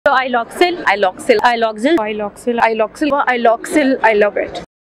Eyeloxyl. Eyeloxyl. Eyeloxyl. Eyeloxyl. Eyeloxyl. Eyeloxyl. I love it.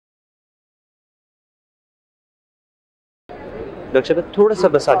 Doctor साहब थोड़ा सा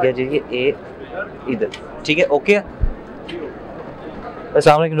बस आगे आ जाइए, ए इधर, ठीक है, ओके।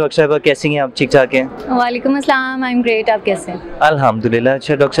 अस्सलाम वालेकुम डॉक्टर साहब, कैसी हैं आप? ठीक ठाक हैं? वालेकुम अस्सलाम, आई एम ग्रेट। आप कैसे हैं? अल्हम्दुलिल्लाह।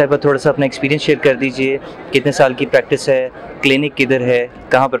 अच्छा डॉक्टर साहब थोड़ा सा अपना एक्सपीरियंस शेयर कर दीजिए, कितने साल की प्रैक्टिस है, क्लिनिक किधर है,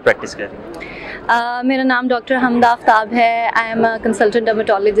 कहाँ पर प्रैक्टिस कर रहे हैं? मेरा नाम डॉक्टर हमदा आफ्ताब है। I am a consultant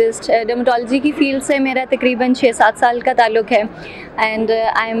dermatologist. Dermatology की फील्ड से मेरा तकरीबन 6-7 साल का ताल्लुक़ है and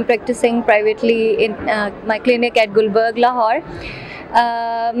I am practising privately in my clinic eight Gulberg, Lahore.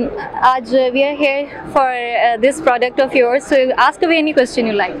 आज we are here for this product of yours, so ask away any question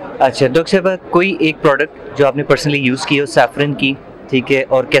you like. अच्छा डॉक्टर साहब, कोई एक प्रोडक्ट जो आपने पर्सनली यूज़ की हो सैफरन की, ठीक है,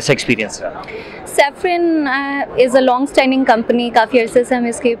 और कैसा एक्सपीरियंस रहा? Saffron is a long standing company. काफ़ी अरसे से हम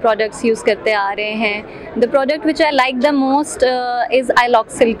इसके प्रोडक्ट्स यूज़ करते आ रहे हैं। The product which I like the most is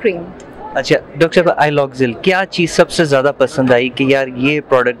Eyeloxyl cream. अच्छा डॉक्टर साहब, Eyeloxyl क्या चीज़ सबसे ज़्यादा पसंद आई कि यार ये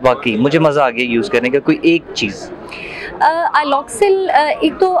प्रोडक्ट वाकई मुझे मज़ा आ गया यूज़ करने का? कोई एक चीज़? Eyeloxyl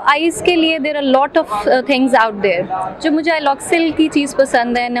एक तो आइज़ के लिए there are lot of things out there. जो मुझे Eyeloxyl की चीज़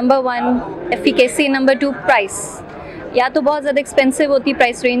पसंद है, नंबर 1 एफिकेसी, नंबर 2 प्राइस। या तो बहुत ज़्यादा एक्सपेंसिव होती,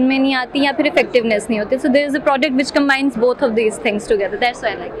 प्राइस रेंज में नहीं आती, या फिर इफेक्टिवनेस नहीं होती। So there is a product which combines both of these things together, that's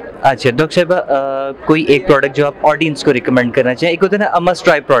why I like it. अच्छा डॉक्टर साहब, कोई एक प्रोडक्ट जो आप ऑडियंस को रिकमेंड करना चाहें? एक होता है ना मस्ट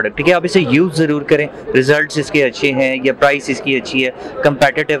ट्राई प्रोडक्ट, ठीक है, आप इसे यूज़ ज़रूर करें, रिजल्ट्स इसके अच्छे हैं या प्राइस इसकी अच्छी है,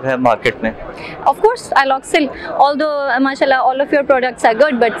 कंपेटिटिव है मार्केट में? Of course, Eyeloxyl. Although, mashallah, all of your products are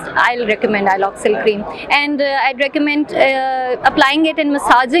good, but I'll recommend Eyeloxyl cream, and I'd recommend applying it and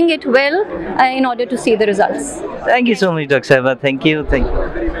massaging it well in order to see the results. Thank you so much, Dr. Sahiba. Thank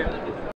you.